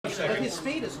But his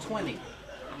speed is 20.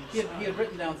 He had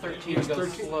written down 13 to go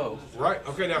 13. slow. Right.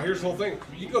 Okay. Now here's the whole thing.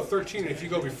 You can go 13, and if you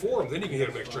go before him, then you can hit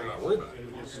him next turn and not worry about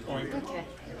it. Okay.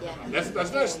 Yeah.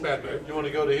 That's not a bad move. You want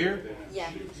to go to here? Yeah.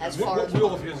 As What far as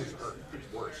wheel of his is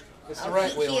worse? It's the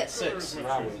right wheel he at 6.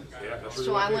 Yeah, that's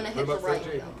so I want to hit the about right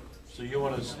 13? wheel. So you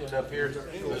want to end up here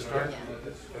this turn? Yeah.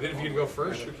 And then if you can go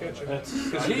first, you catch him.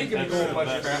 Because he can go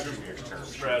much faster next turn.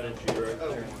 Strategy right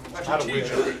there. How to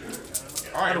whip.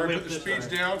 All right, we're going to put the speeds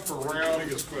down for round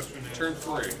turn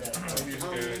 3.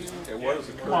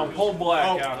 Come on, pull black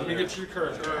out Let of me there. get your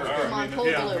curve. Come on, pull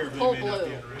blue. Pull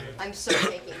blue. I'm so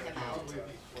taking him out.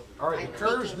 All right, the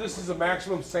curves, this is the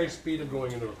maximum safe speed of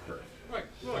going into a curve.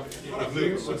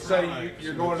 Let's say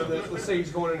you're going to the, let's say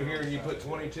he's going in here and you put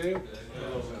 22.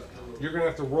 You're going to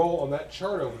have to roll on that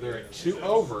chart over there at 2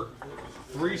 over,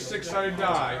 3 6-sided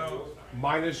die,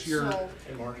 minus your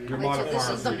Wait, so modifier. this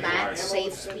is the for your max die.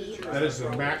 safe speed? That is the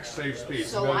max safe speed.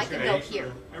 So I can go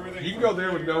here. You can go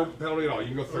there with no penalty at all. You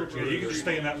can go 13. You can just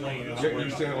stay in that lane. Yeah, you can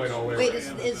stay in the lane all the way Wait,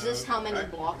 around. is this how many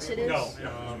blocks it is? No.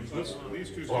 These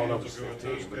two Well, no, stands will go with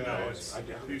 15, those but no, guys. I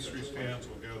doubt These 3 stands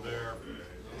will go there.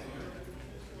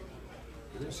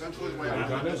 Essentially, the way Have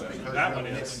you done this? That one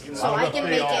is. So I can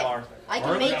make it. I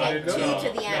can make I it didn't 2 know. to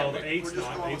the No, end. the 8's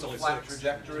not. The 8's only flat 6.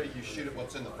 trajectory, you shoot at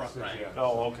what's in the front rank.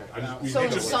 Oh, okay. So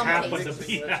in some Happened cases, to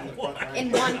be that one. in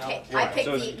one case, I picked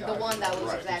So the one that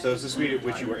was So exactly. it's the speed at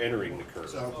which you were entering the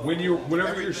curve.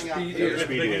 Whenever your speed is,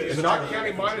 Speed is. and not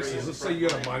counting minuses, let's say you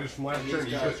got a minus from last turn,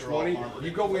 you got 20,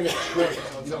 you go in at 20.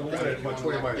 You don't go in at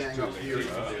 20 minus 2. You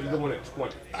go in at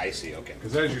 20. I see, okay.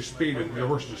 Because that is your speed, and your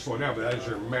horse is just slowing down, but that is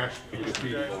your max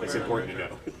speed. It's important to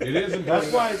know. It is That's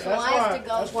important. why. So I have to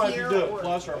go That's why if you here do it or-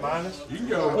 plus or minus. You can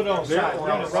go Put it on there side, or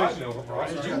don't outside,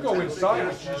 erase it. you can go inside,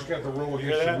 but you just got to roll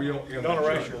against the wheel. and Don't the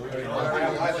erase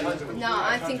judge. No,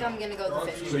 I think I'm gonna go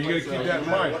the 50. So you got to keep that in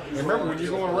mind. And remember, when you're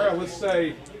going around, let's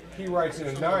say he writes in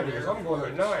a 9 because I'm going there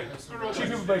at 9. Two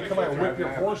people may come out and whip your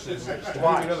horses, give you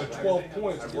another 12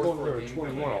 points, and you're going there at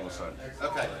 21 all of a sudden.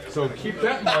 Okay. So keep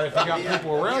that in mind if you got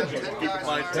people around you.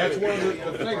 That's one of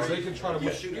the things they can try to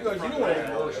whip. You don't want to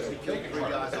horses. They can try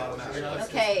to whip.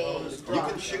 Okay. You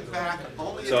can shoot back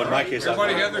only. So in my case,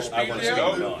 Everybody have their I speed want to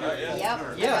down? speed on. Yep. Yeah, I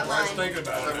got I was mine. thinking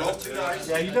about it. Roll 2 dice.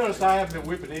 Yeah, you notice I haven't been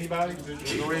whipping anybody.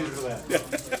 There's no reason for that.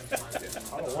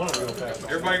 I don't want to real fast.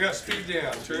 Everybody got speed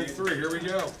down. Turn 3. Here we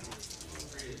go.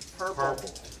 Purple.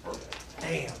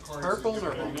 Damn. Purple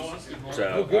or So,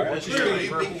 Oh, good. all right. What's your speed? You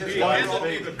can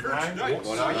Nine.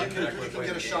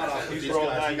 get a shot off with these rolled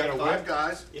guys. nine, You you got gotta 5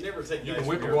 guys. You can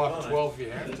whip and go off to 12 if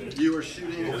you have to. You are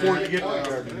shooting Before you get at,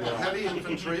 there. heavy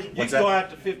infantry. You What's can go that? out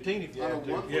to 15 if you have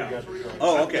to. Yeah.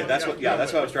 Oh, okay. That's what. Yeah,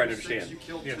 that's what I was trying to You understand.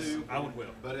 killed Yes, 2, I would whip.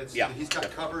 but it's Yeah. he's got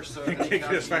cover, so Kick any it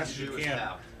count as fast as you you do is can.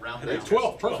 half. Round down.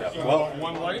 12, perfect. Well-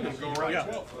 One lane and go around Yeah.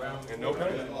 12. And no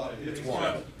penalty. It's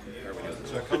 1.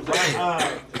 So it comes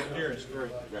Here is 3.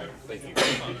 Thank you.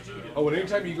 Oh, and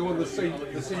anytime you go in, let's say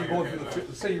you're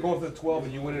going for the 12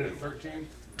 and you went in at 13,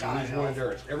 you lose 1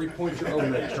 endurance. Every point you're over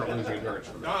there, you start losing endurance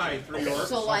from that.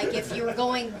 So like if you were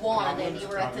going 1 and you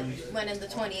were at the went in the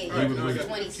 28, you would lose You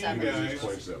 27. lose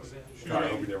 27. God, I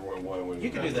hope you never went 1. You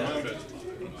can do that.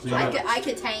 I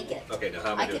could tank it. Okay, now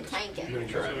how am I I doing could this? tank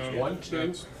it. 1,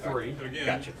 2, 3,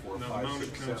 Gotcha. 4, 5,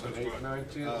 6, 7, 8, 9,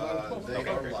 10, 11, 12. they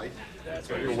are light.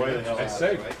 You're way the hell That's out.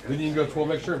 safe. Then you can go 12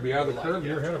 next turn, be out of the curve,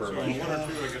 you're ahead of everybody.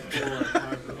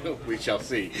 We shall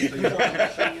see.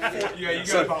 Yeah, you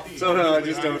got Somehow I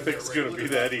just don't think it's going to be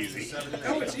that easy.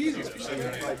 No, it's easy. You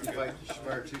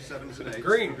fire 2 7s and 8s.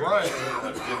 Green, Brian.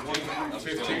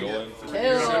 15.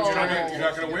 You're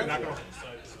not going to whip?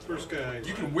 First guy.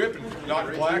 You can whip and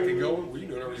knock black and go, well, you can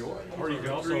do whatever you want. Or you can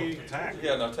also attack.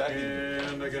 Yeah, no attacking.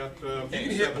 And I got You can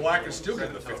hit black and still get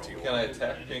in the 15. Can I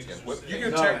attack pink and whip? You pink?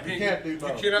 can attack you pink. can't do You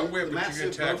both. cannot whip, The but you can massive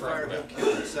attack fire right will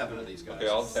now. kill 7 of these guys. Okay,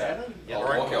 I'll attack.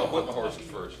 Okay, I'll whip my horses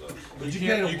first though. You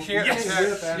can't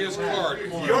attack his card.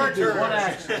 Your turn. One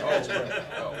action.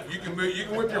 You can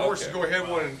whip your horse and go ahead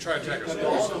one and try to attack his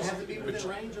horse,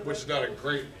 which is not a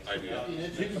great idea.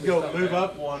 You can go move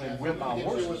up 1 and whip my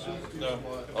horses. No,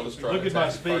 I'll just try Look to at my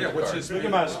attack. speed. Yeah, what's his Look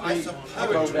speed? at my speed. I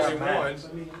went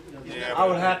 21. Yeah, I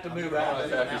would have to move out.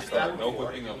 Attack his start. No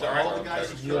whipping of All the the guys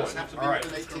who kill us have to be All right.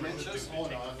 within 18 inches.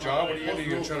 John, what are you going to do? You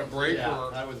going to try to break I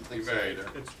or wouldn't think so evade? either.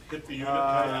 Hit the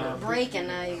unit. Break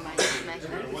and I might smack it.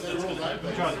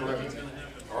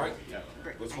 All right.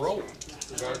 Let's roll.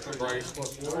 Bryce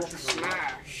plus 4.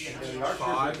 Smash.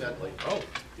 Five. Oh,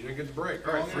 you didn't get the break.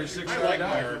 All right, 3, 6, 9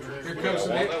 die. Here comes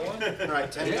the hit. All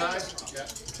right, 10 Yeah. guys.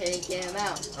 Take him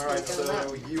out. All right, Take him so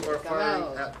out. you are firing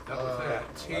out. at,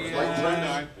 That 10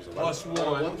 9. plus 1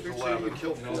 1 through 2, you 11.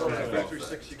 kill 4. 4 through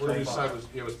 6, you Where did kill you 5. decide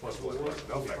it was plus 1?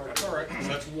 Okay, that's all right. So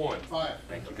that's 1.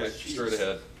 Okay, straight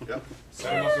ahead. Yep.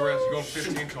 Same with the rest. You're going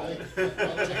 15 total.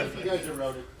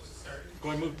 Go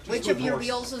ahead, move. Which of your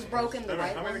wheels is broken? The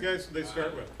right How many one? guys did they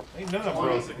start with? Ain't none of them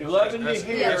broken. 11 to Yeah,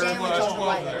 here. damage on the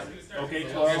right one. Okay,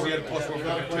 Because 12. he had a plus 1 for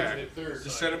the attack.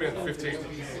 Just set him in 15.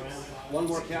 One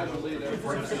more casualty there.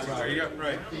 There you go.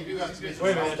 Right.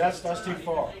 Wait a minute, that's too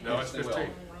far. No, it's 15.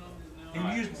 You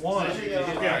used one.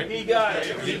 Yeah, He got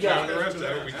it. He got the rest of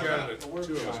it. We counted it. 2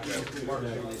 of us counted it.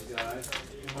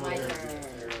 My turn.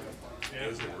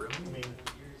 Is it really?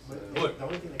 Look.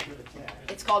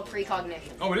 It's called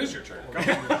precognition. Oh, it is your turn.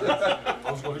 Come on.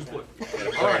 I was going to split.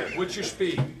 All right, what's your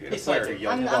speed? He fires a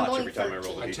yellow I'm watch going every time I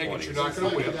roll a I take it d20. you're not going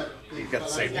to whip. He's got the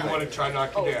same You thing. want to try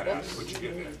knock your dad out. That's what you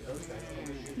get.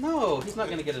 No, he's not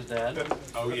gonna get his dad.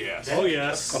 Oh, yes. Oh,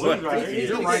 yes. You're gonna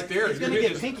right get- there. he's gonna You're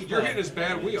get hitting pinky his- You're pie. hitting his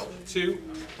bad wheel. 2.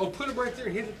 Oh, put him right there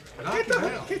and hit it. Knock him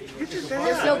out.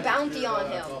 There's no bounty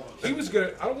on him. He was going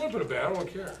to, I don't want to put a bad, I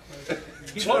don't care.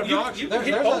 He's going to knock you. There's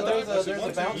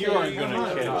a bounty. You aren't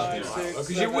gonna catch this.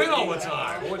 Because you win all the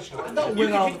time. What's your- You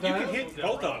can hit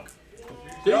both of them.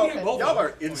 There you get both Y'all of them.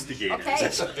 are instigators. Okay.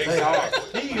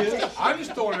 Exactly. He is. I'm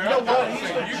just throwing it out. there. He's You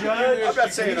the can do judge. this. I'm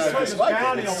not saying I Put his dislike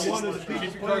bounty it. on one of the people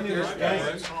Keep your playing card in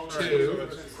there. this game. 1, 2,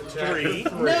 3.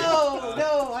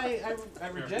 No, I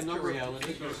reject your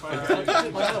reality.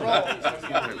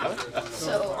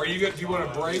 So Are you good? Do you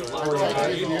want to break or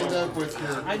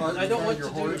I don't want to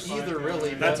do either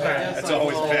really. That's but I bad. guess That's I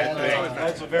always a will, bad thing.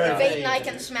 That's a very. Evade and I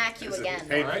can smack you again.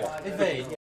 Painful. Evade.